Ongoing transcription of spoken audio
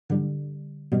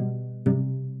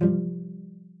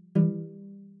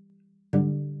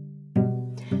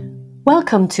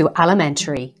Welcome to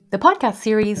Alimentary, the podcast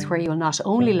series where you'll not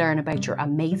only learn about your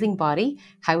amazing body,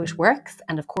 how it works,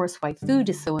 and of course why food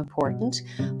is so important,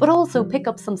 but also pick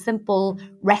up some simple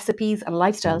recipes and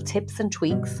lifestyle tips and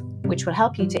tweaks which will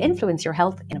help you to influence your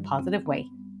health in a positive way.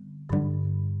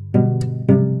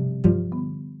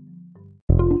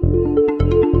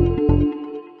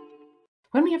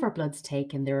 When we have our bloods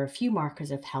taken, there are a few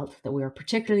markers of health that we are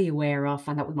particularly aware of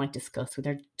and that we might discuss with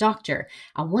our doctor.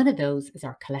 And one of those is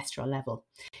our cholesterol level.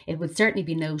 It would certainly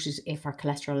be noted if our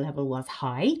cholesterol level was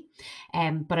high.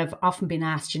 But I've often been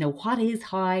asked, what is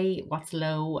high, what's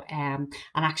low, and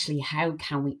actually how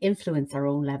can we influence our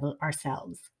own level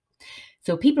ourselves?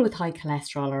 So people with high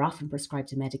cholesterol are often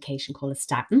prescribed a medication called a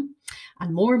statin,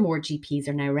 and more GPs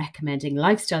are now recommending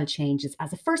lifestyle changes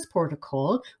as a first port of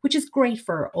call, which is great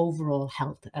for our overall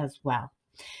health as well.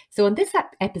 So in this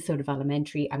episode of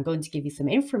Alimentary, I'm going to give you some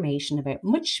information about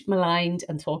much maligned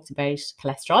and talked about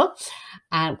cholesterol,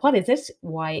 and what is it,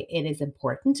 why it is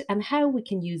important, and how we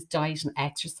can use diet and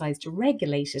exercise to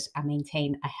regulate it and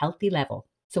maintain a healthy level.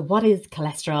 So what is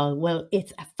cholesterol? Well,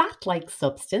 it's a fat-like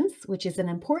substance, which is an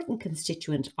important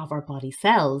constituent of our body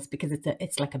cells because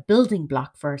it's like a building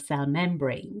block for our cell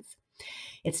membranes.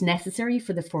 It's necessary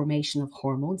for the formation of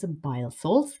hormones and bile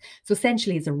salts. So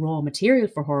essentially it's a raw material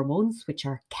for hormones, which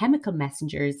are chemical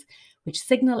messengers which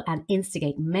signal and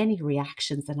instigate many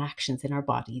reactions and actions in our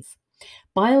bodies.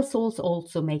 Bile salts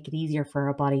also make it easier for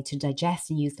our body to digest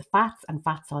and use the fats and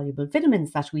fat-soluble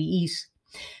vitamins that we eat.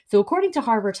 So according to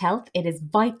Harvard Health, it is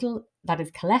vital, that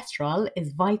is cholesterol,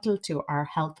 is vital to our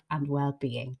health and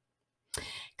well-being.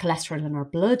 Cholesterol in our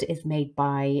blood is made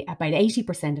by, about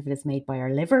 80% of it is made by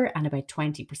our liver, and about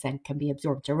 20% can be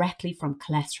absorbed directly from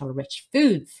cholesterol-rich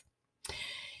foods.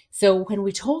 So when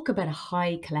we talk about a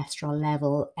high cholesterol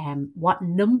level, what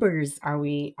numbers are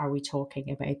we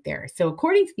talking about there? So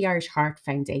according to the Irish Heart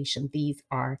Foundation, these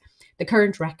are the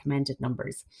current recommended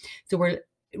numbers. So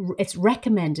it's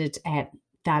recommended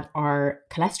that our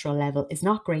cholesterol level is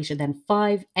not greater than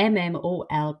 5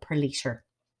 mmol per litre.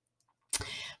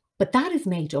 But that is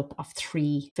made up of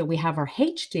three. So we have our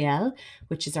HDL,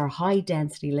 which is our high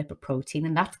density lipoprotein,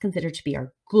 and that's considered to be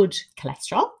our good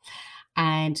cholesterol.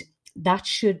 And that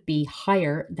should be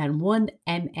higher than 1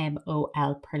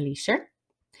 mmol per litre.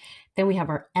 Then we have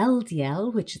our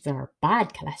LDL, which is our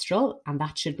bad cholesterol, and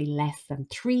that should be less than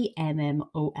 3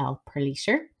 mmol per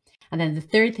litre. And then the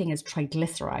third thing is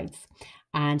triglycerides.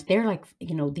 And they're like,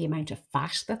 the amount of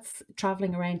fat that's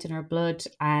traveling around in our blood,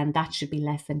 and that should be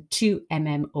less than 2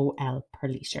 mmol per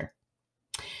litre.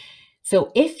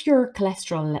 So if your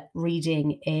cholesterol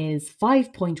reading is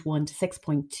 5.1 to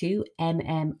 6.2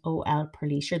 mmol per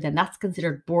litre, then that's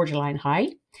considered borderline high.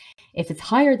 If it's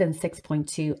higher than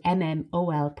 6.2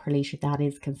 mmol per litre, that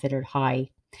is considered high.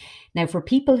 Now, for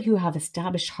people who have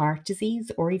established heart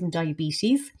disease or even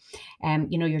diabetes,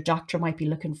 your doctor might be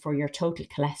looking for your total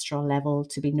cholesterol level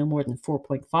to be no more than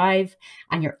 4.5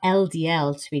 and your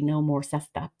LDL to be no more, that's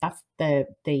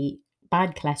the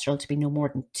bad cholesterol to be no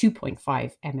more than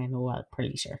 2.5 mmol per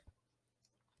litre.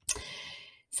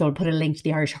 So I'll put a link to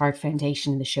the Irish Heart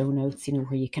Foundation in the show notes,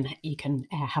 where you can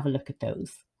have a look at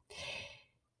those.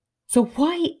 So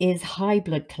why is high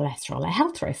blood cholesterol a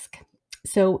health risk?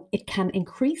 So it can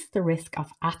increase the risk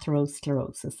of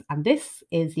atherosclerosis, and this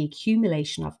is the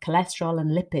accumulation of cholesterol and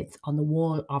lipids on the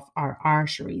wall of our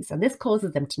arteries, and this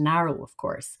causes them to narrow, of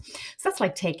course. So that's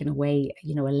like taking away,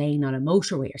 a lane on a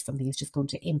motorway or something. It's just going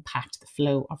to impact the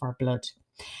flow of our blood,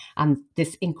 and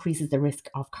this increases the risk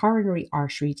of coronary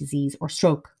artery disease or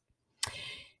stroke.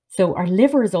 So our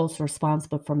liver is also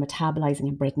responsible for metabolizing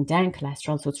and breaking down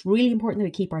cholesterol. So it's really important that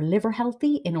we keep our liver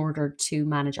healthy in order to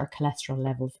manage our cholesterol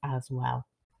levels as well.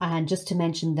 And just to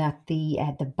mention that the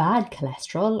bad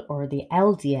cholesterol, or the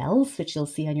LDLs, which you'll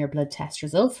see on your blood test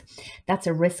results, that's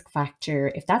a risk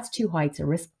factor. If that's too high, it's a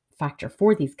risk factor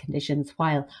for these conditions,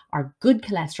 while our good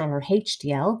cholesterol, or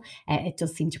HDL, it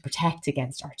does seem to protect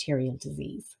against arterial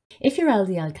disease. If your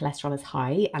LDL cholesterol is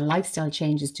high and lifestyle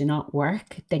changes do not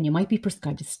work, then you might be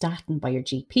prescribed a statin by your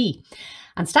GP.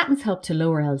 And statins help to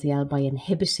lower LDL by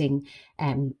inhibiting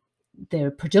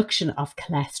the production of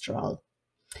cholesterol.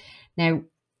 Now,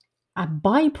 a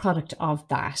byproduct of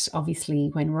that, obviously,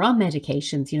 when we're on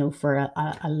medications, for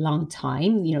a long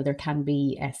time, there can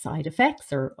be side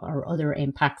effects or other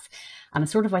impacts. And a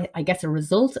sort of, I guess, a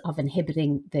result of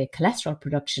inhibiting the cholesterol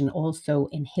production also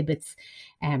inhibits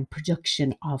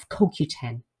production of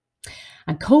CoQ10.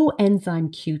 And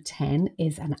coenzyme Q10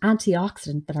 is an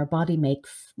antioxidant that our body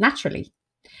makes naturally.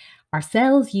 Our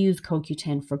cells use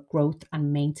CoQ10 for growth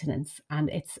and maintenance, and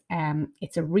it's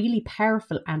a really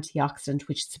powerful antioxidant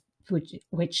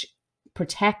which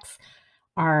protects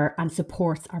and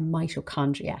supports our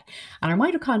mitochondria. And our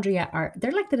mitochondria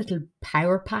they're like the little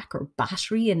power pack or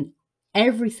battery in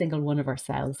every single one of our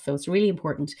cells. So it's really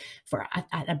important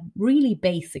at a really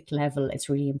basic level, it's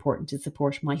really important to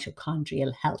support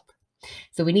mitochondrial health.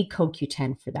 So we need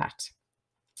CoQ10 for that.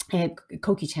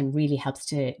 CoQ10 really helps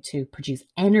to produce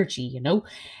energy,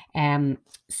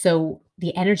 so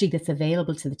the energy that's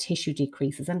available to the tissue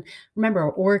decreases. And remember,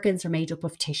 our organs are made up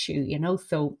of tissue,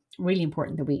 so really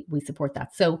important that we support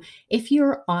that. So if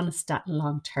you're on a statin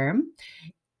long term,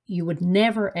 you would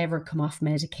never ever come off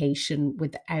medication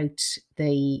without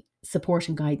the support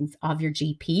and guidance of your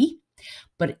GP.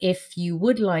 But if you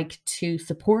would like to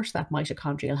support that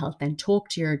mitochondrial health, then talk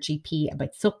to your GP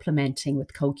about supplementing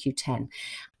with CoQ10.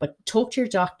 But talk to your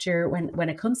doctor when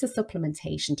it comes to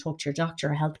supplementation, talk to your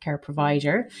doctor or healthcare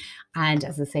provider. And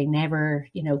as I say, never,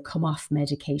 come off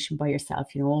medication by yourself.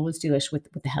 Always do it with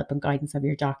the help and guidance of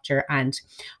your doctor. And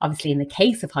obviously in the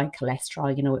case of high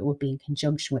cholesterol, it would be in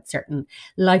conjunction with certain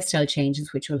lifestyle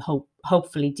changes, which will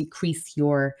hopefully decrease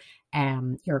your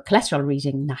cholesterol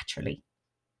reading naturally.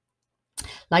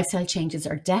 Lifestyle changes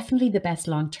are definitely the best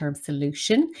long-term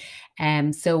solution.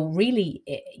 So really,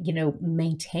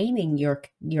 maintaining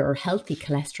your healthy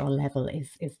cholesterol level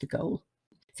is the goal.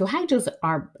 So how does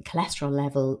our cholesterol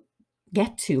level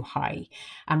get too high?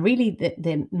 And really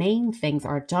the main things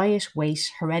are diet,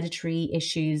 weight, hereditary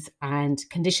issues, and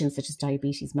conditions such as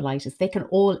diabetes mellitus. They can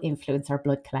all influence our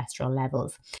blood cholesterol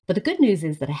levels. But the good news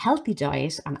is that a healthy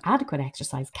diet and adequate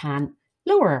exercise can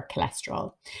lower our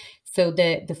cholesterol. So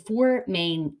the four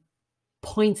main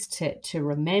points to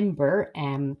remember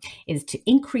is to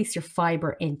increase your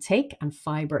fiber intake, and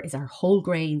fiber is our whole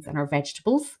grains and our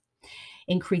vegetables.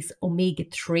 Increase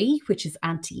omega-3, which is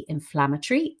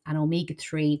anti-inflammatory, and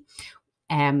omega-3,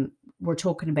 we're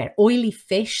talking about oily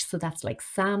fish, so that's like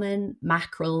salmon,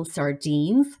 mackerel,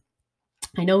 sardines.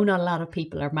 I know not a lot of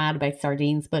people are mad about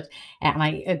sardines, but and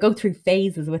I go through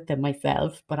phases with them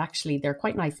myself, but actually they're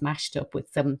quite nice mashed up with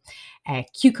some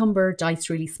cucumber diced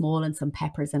really small and some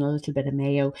peppers and a little bit of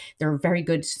mayo. They're a very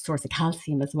good source of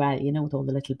calcium as well, with all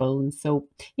the little bones. So,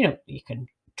 you can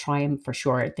try them for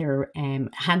sure. They're a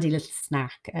handy little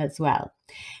snack as well.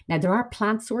 Now, there are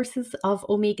plant sources of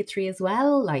omega-3 as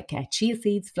well, like chia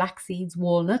seeds, flax seeds,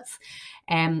 walnuts.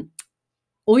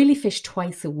 Oily fish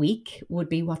twice a week would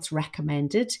be what's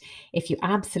recommended. If you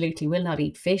absolutely will not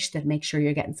eat fish, then make sure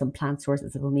you're getting some plant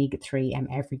sources of omega-3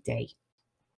 every day.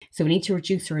 So we need to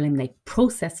reduce or eliminate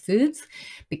processed foods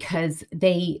because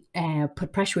they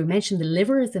put pressure. We mentioned the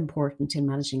liver is important in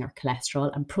managing our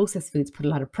cholesterol, and processed foods put a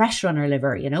lot of pressure on our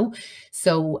liver,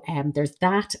 So there's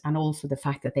that, and also the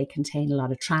fact that they contain a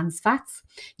lot of trans fats,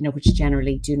 which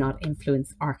generally do not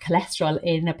influence our cholesterol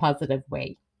in a positive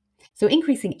way. So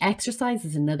increasing exercise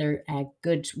is another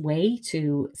good way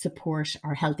to support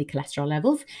our healthy cholesterol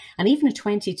levels. And even a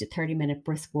 20 to 30 minute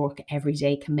brisk walk every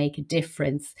day can make a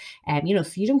difference. So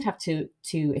you don't have to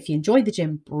if you enjoy the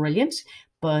gym, brilliant.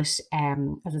 But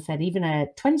as I said, even a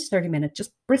 20 to 30 minute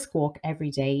just brisk walk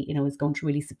every day, is going to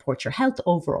really support your health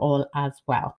overall as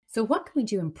well. So what can we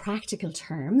do in practical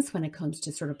terms when it comes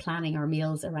to sort of planning our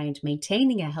meals around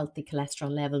maintaining a healthy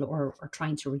cholesterol level or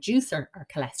trying to reduce our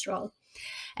cholesterol?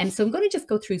 And so I'm going to just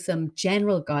go through some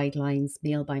general guidelines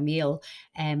meal by meal.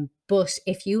 But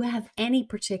if you have any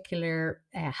particular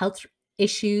health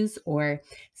issues or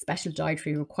special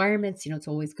dietary requirements, it's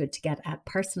always good to get a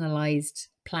personalized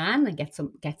plan and get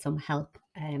some help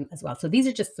as well. So these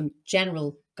are just some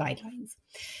general guidelines.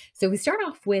 So we start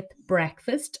off with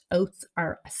breakfast. Oats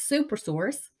are a super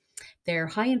source. They're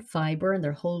high in fiber and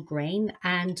they're whole grain.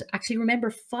 And actually,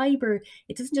 remember, fiber,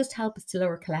 it doesn't just help us to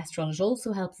lower cholesterol, it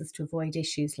also helps us to avoid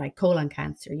issues like colon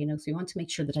cancer, So we want to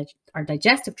make sure that our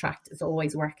digestive tract is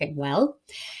always working well.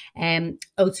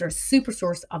 Oats are a super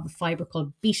source of a fiber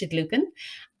called beta glucan.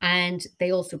 And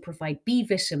they also provide B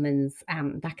vitamins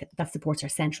that supports our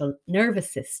central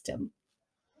nervous system.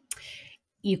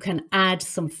 You can add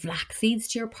some flax seeds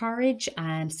to your porridge.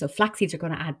 And so flax seeds are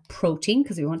going to add protein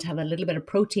because we want to have a little bit of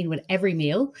protein with every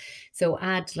meal. So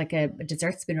add like a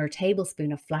dessert spoon or a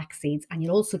tablespoon of flax seeds, and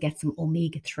you'll also get some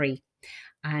omega-3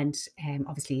 and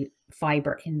obviously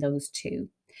fiber in those too.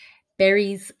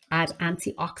 Berries add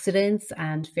antioxidants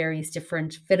and various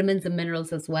different vitamins and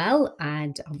minerals as well.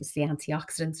 And obviously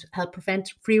antioxidants help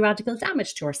prevent free radical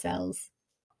damage to our cells.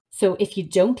 So if you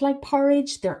don't like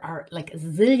porridge, there are like a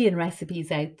zillion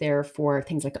recipes out there for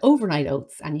things like overnight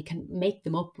oats, and you can make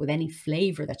them up with any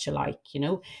flavor that you like,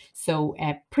 So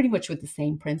pretty much with the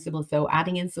same principle. So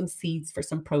adding in some seeds for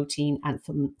some protein and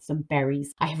some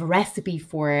berries. I have a recipe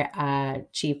for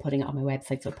chia pudding on my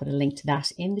website, so I'll put a link to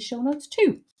that in the show notes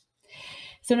too.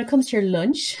 So when it comes to your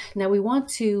lunch, now we want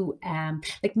to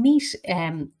like meat.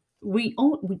 We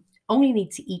only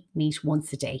need to eat meat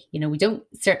once a day. We don't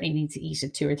certainly need to eat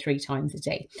it 2 or 3 times a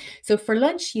day. So for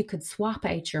lunch, you could swap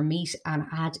out your meat and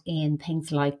add in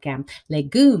things like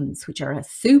legumes, which are a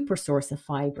super source of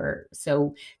fiber.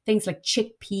 So things like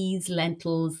chickpeas,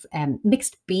 lentils,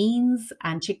 mixed beans,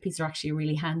 and chickpeas are actually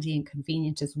really handy and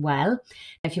convenient as well.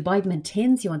 If you buy them in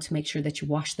tins, you want to make sure that you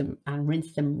wash them and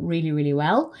rinse them really, really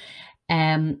well.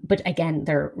 But again,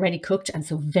 they're ready cooked and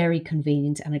so very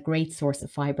convenient and a great source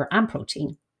of fiber and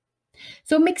protein.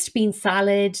 So mixed bean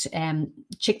salad,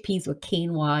 chickpeas with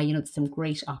quinoa, some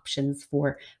great options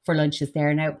for lunches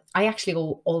there. Now, I actually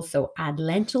also add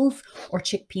lentils or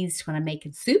chickpeas when I'm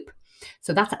making soup.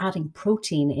 So that's adding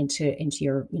protein into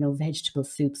your vegetable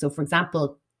soup. So for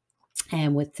example,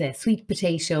 with the sweet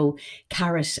potato,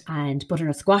 carrot, and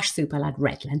butternut squash soup, I'll add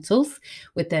red lentils.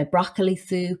 With the broccoli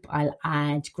soup, I'll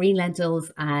add green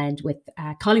lentils. And with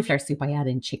cauliflower soup, I add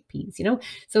in chickpeas,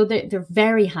 So they're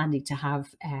very handy to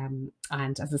have. And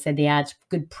as I said, they add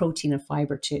good protein and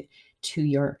fiber to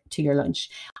your lunch.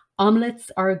 Omelets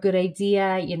are a good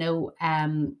idea. You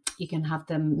can have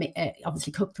them,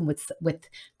 obviously cook them with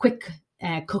quick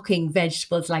cooking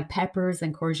vegetables like peppers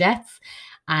and courgettes,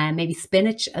 and maybe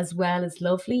spinach as well is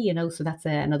lovely, so that's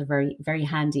another very, very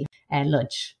handy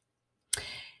lunch.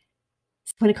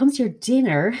 When it comes to your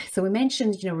dinner, so we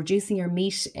mentioned, reducing your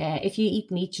meat. If you eat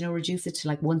meat, reduce it to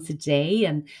like once a day.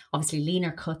 And obviously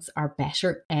leaner cuts are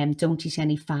better. Don't eat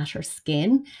any fat or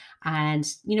skin. And,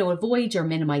 avoid or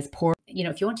minimize pork.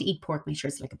 If you want to eat pork, make sure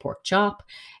it's like a pork chop.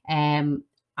 And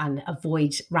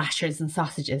avoid rashers and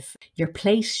sausages. Your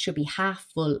plate should be half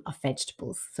full of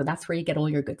vegetables. So that's where you get all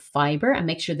your good fiber, and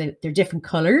make sure that they're different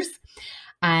colors.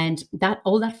 And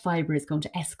all that fiber is going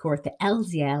to escort the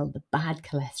LDL, the bad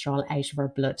cholesterol, out of our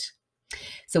blood.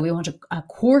 So we want a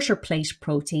quarter plate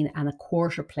protein and a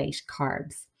quarter plate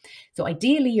carbs. So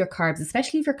ideally your carbs,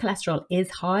 especially if your cholesterol is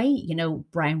high,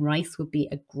 brown rice would be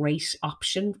a great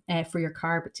option for your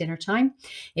carb at dinner time.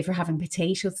 If you're having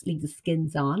potatoes, leave the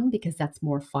skins on because that's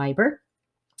more fiber.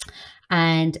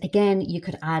 And again, you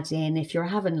could add in, if you're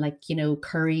having like,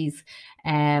 curries,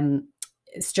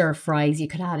 stir fries, you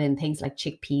could add in things like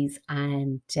chickpeas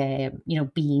and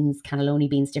beans, cannelloni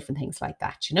beans, different things like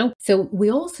that. So we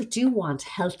also do want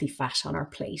healthy fat on our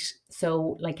plate,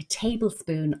 so like a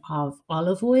tablespoon of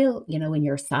olive oil in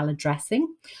your salad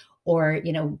dressing, or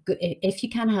if you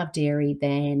can have dairy,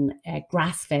 then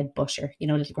grass-fed butter,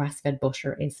 little grass-fed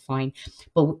butter is fine.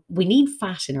 But we need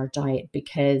fat in our diet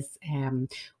because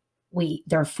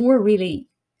there are four really.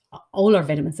 All our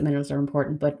vitamins and minerals are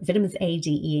important, but vitamins A,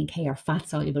 D, E, and K are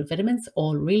fat-soluble vitamins,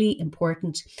 all really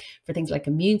important for things like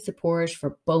immune support,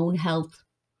 for bone health.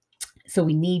 So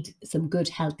we need some good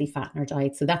healthy fat in our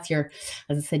diet. So that's as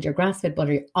I said, your grass-fed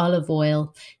butter, your olive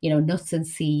oil, nuts and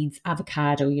seeds,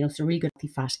 avocado, so really good healthy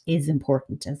fat is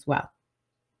important as well.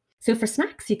 So for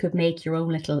snacks, you could make your own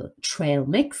little trail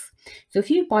mix. So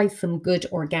if you buy some good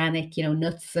organic,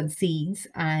 nuts and seeds,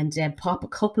 and pop a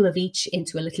couple of each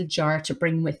into a little jar to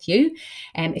bring with you.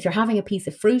 If you're having a piece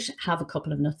of fruit, have a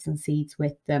couple of nuts and seeds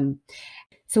with them.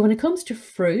 So when it comes to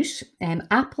fruit,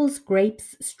 apples,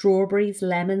 grapes, strawberries,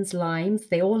 lemons, limes,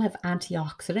 they all have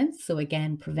antioxidants. So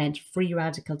again, prevent free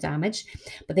radical damage,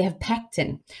 but they have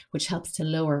pectin, which helps to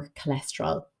lower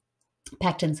cholesterol.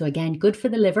 Pectin, so again, good for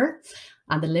the liver,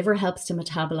 and the liver helps to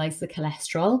metabolize the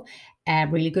cholesterol.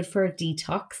 Really good for a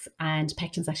detox, and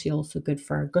pectin's actually also good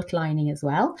for our gut lining as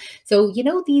well. So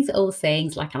these old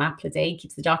sayings like an apple a day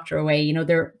keeps the doctor away,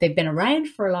 they've been around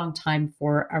for a long time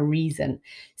for a reason.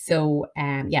 So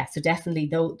so definitely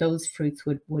those fruits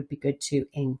would be good to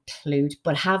include,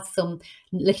 but have some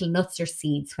little nuts or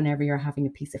seeds whenever you're having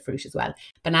a piece of fruit as well.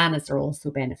 Bananas are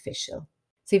also beneficial.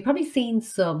 So you've probably seen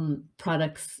some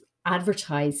products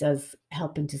advertised as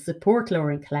helping to support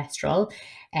lowering cholesterol,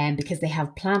 because they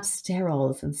have plant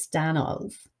sterols and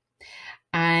stanols.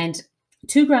 And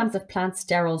 2 grams of plant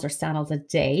sterols or stanols a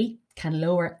day can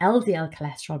lower LDL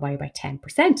cholesterol by about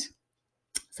 10%.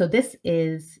 So this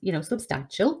is,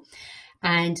 substantial.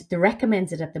 And the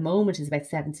recommended at the moment is about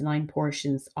 7 to 9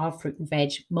 portions of fruit and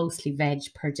veg, mostly veg,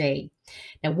 per day.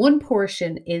 Now, 1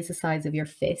 portion is the size of your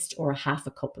fist, or half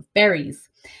a cup of berries.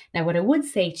 Now, what I would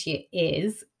say to you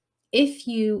is, if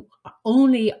you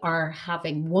only are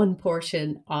having 1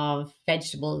 portion of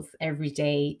vegetables every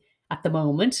day at the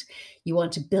moment, you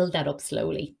want to build that up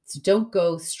slowly. So don't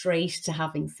go straight to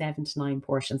having 7 to 9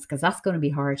 portions, because that's going to be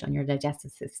hard on your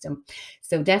digestive system.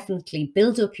 So definitely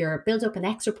build up an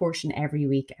extra portion every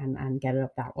week and get it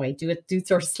up that way. Do it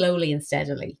sort of slowly and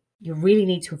steadily. You really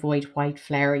need to avoid white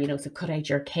flour, so cut out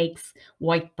your cakes,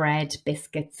 white bread,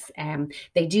 biscuits.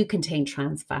 They do contain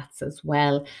trans fats as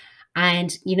well.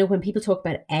 And, when people talk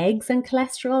about eggs and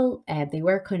cholesterol, they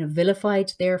were kind of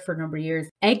vilified there for a number of years.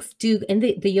 Eggs do, in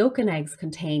the yolk in eggs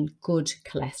contain good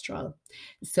cholesterol.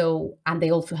 So, and they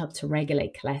also help to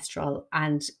regulate cholesterol.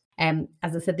 And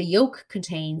as I said, the yolk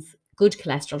contains good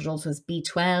cholesterol. It also has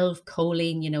B12,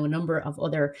 choline, a number of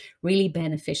other really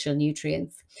beneficial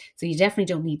nutrients. So you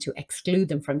definitely don't need to exclude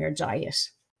them from your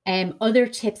diet. Other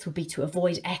tips would be to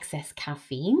avoid excess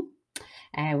caffeine.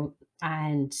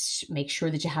 And make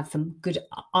sure that you have some good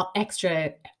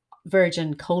extra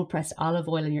virgin cold pressed olive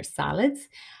oil in your salads.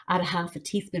 Add a half a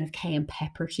teaspoon of cayenne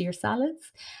pepper to your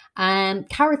salads.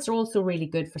 Carrots are also really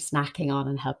good for snacking on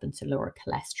and helping to lower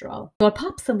cholesterol. So I'll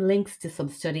pop some links to some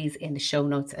studies in the show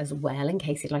notes as well, in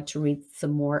case you'd like to read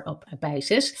some more up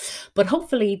about it. But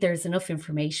hopefully there's enough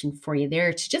information for you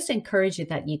there to just encourage you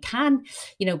that you can,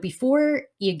 before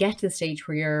you get to the stage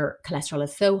where your cholesterol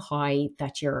is so high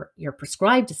that you're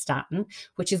prescribed a statin,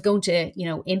 which is going to,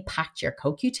 impact your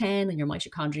CoQ10 and your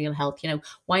mitochondrial health,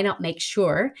 why not make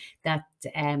sure that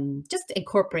just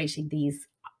incorporating these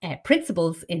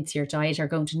principles into your diet are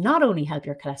going to not only help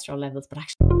your cholesterol levels, but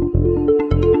actually.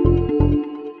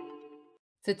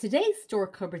 So today's store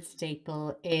cupboard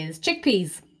staple is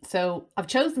chickpeas. So I've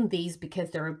chosen these because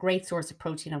they're a great source of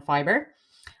protein and fiber.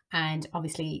 And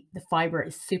obviously the fiber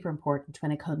is super important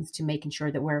when it comes to making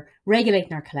sure that we're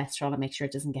regulating our cholesterol and make sure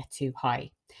it doesn't get too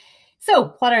high.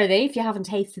 So what are they if you haven't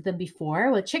tasted them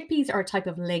before? Well, chickpeas are a type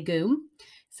of legume.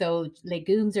 So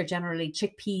legumes are generally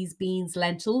chickpeas, beans,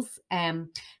 lentils.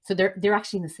 So they're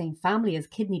actually in the same family as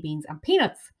kidney beans and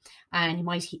peanuts. And you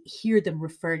might hear them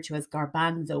referred to as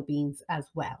garbanzo beans as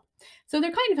well. So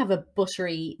they kind of have a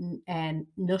buttery and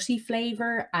nutty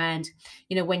flavor. And,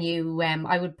 when you,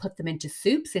 I would put them into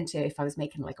soups, if I was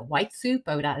making like a white soup,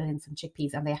 I would add in some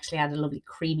chickpeas and they actually add a lovely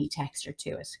creamy texture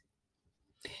to it.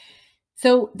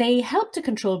 So they help to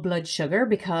control blood sugar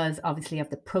because obviously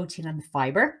of the protein and the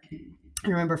fiber.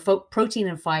 And remember, protein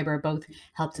and fiber both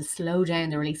help to slow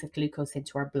down the release of glucose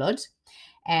into our blood.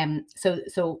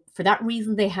 So for that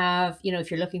reason, they have, if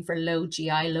you're looking for low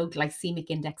GI, low glycemic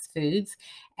index foods,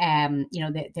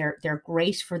 they're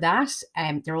great for that.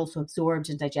 They're also absorbed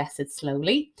and digested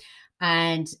slowly.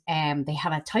 And they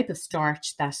have a type of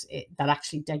starch that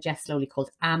actually digests slowly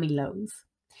called amylose.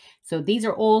 So these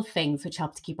are all things which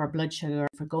help to keep our blood sugar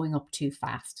from going up too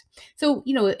fast. So,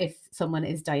 if someone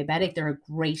is diabetic, they're a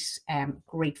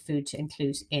great food to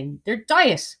include in their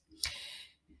diet.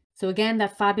 So again,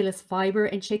 that fabulous fiber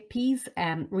in chickpeas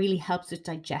really helps with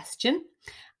digestion.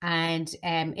 And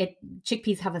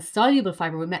chickpeas have a soluble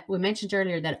fiber. We mentioned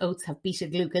earlier that oats have beta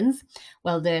glucans.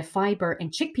 Well, the fiber in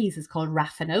chickpeas is called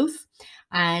raffinose.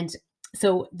 And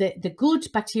so the good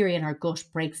bacteria in our gut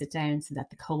breaks it down so that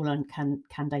the colon can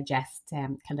digest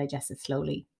it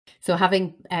slowly. So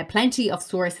having plenty of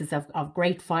sources of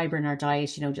great fiber in our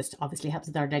diet, just obviously helps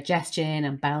with our digestion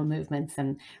and bowel movements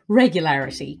and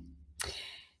regularity.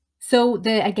 So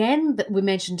we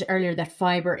mentioned earlier that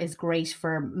fiber is great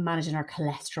for managing our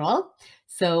cholesterol.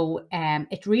 So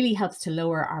it really helps to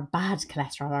lower our bad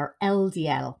cholesterol, our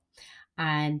LDL.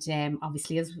 And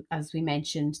obviously, as we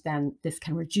mentioned, then this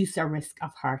can reduce our risk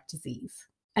of heart disease.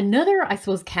 Another, I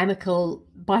suppose, chemical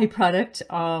byproduct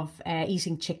of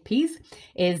eating chickpeas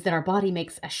is that our body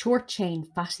makes a short chain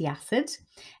fatty acid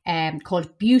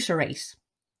called butyrate.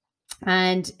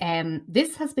 And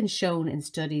this has been shown in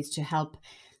studies to help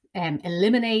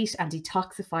eliminate and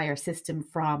detoxify our system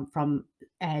from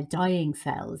dying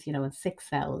cells, and sick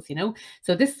cells,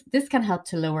 So this can help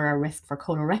to lower our risk for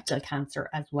colorectal cancer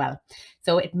as well.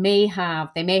 So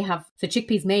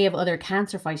chickpeas may have other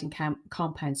cancer fighting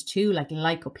compounds too, like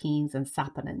lycopenes and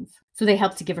saponins. So they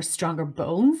help to give us stronger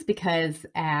bones because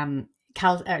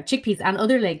chickpeas and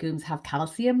other legumes have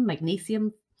calcium,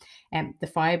 magnesium, the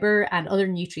fiber and other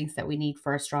nutrients that we need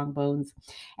for our strong bones.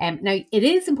 Now it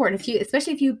is important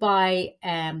especially if you buy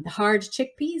the hard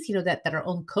chickpeas, that are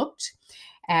uncooked.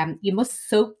 You must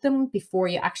soak them before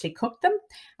you actually cook them,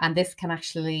 and this can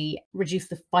actually reduce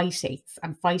the phytates,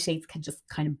 and phytates can just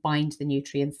kind of bind the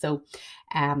nutrients. So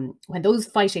when those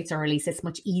phytates are released, it's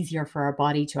much easier for our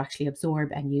body to actually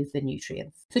absorb and use the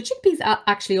nutrients. So chickpeas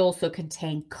actually also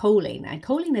contain choline, and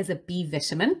choline is a B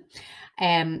vitamin.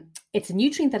 It's a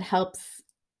nutrient that helps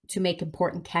to make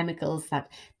important chemicals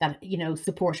that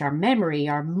support our memory,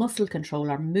 our muscle control,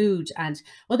 our mood, and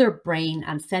other brain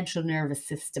and central nervous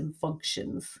system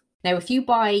functions. Now, if you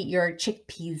buy your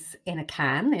chickpeas in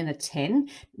a tin,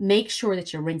 make sure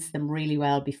that you rinse them really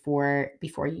well before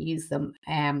you use them.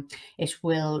 It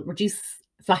will reduce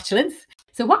flatulence.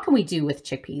 So what can we do with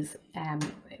chickpeas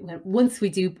once we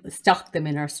do stock them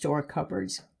in our store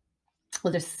cupboard?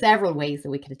 Well, there's several ways that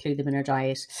we can include them in our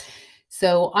diet.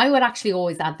 So I would actually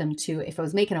always add them to, if I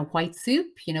was making a white soup,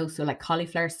 so like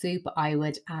cauliflower soup, I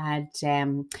would add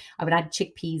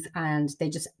chickpeas, and they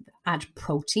just add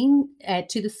protein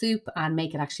to the soup and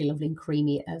make it actually lovely and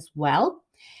creamy as well.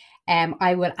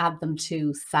 I would add them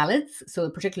to salads, so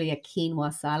particularly a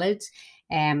quinoa salad.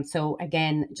 So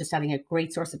again, just adding a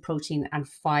great source of protein and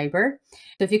fiber.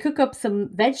 So if you cook up some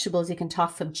vegetables, you can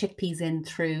toss some chickpeas in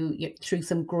through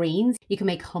some greens. You can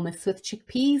make hummus with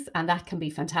chickpeas, and that can be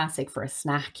fantastic for a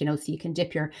snack. So you can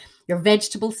dip your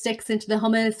vegetable sticks into the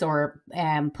hummus, or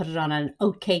put it on an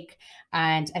oat cake.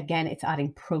 And again, it's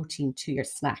adding protein to your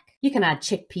snack. You can add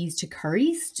chickpeas to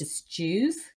curries, to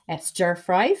stews, stir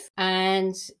fries,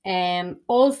 and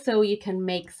also you can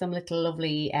make some little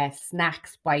lovely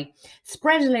snacks by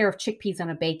spread a layer of chickpeas on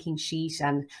a baking sheet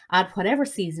and add whatever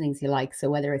seasonings you like. So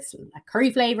whether it's a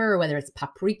curry flavor or whether it's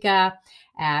paprika,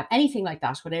 anything like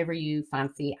that, whatever you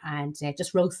fancy, and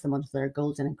just roast them until they're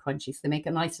golden and crunchy, so they make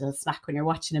a nice little snack when you're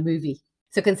watching a movie.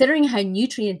 So considering how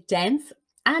nutrient dense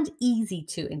and easy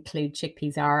to include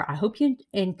chickpeas are, I hope you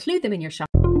include them in your shop.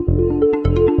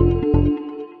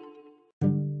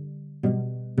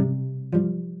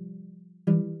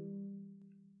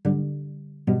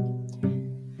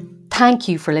 Thank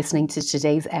you for listening to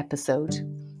today's episode.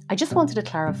 I just wanted to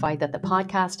clarify that the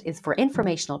podcast is for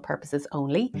informational purposes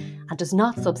only and does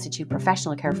not substitute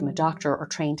professional care from a doctor or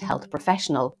trained health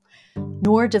professional,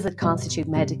 nor does it constitute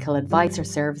medical advice or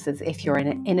services if you're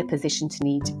in a position to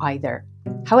need either.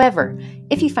 However,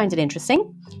 if you find it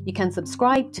interesting, you can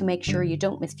subscribe to make sure you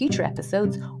don't miss future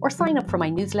episodes, or sign up for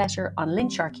my newsletter on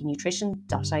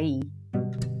lynsharkeynutrition.ie.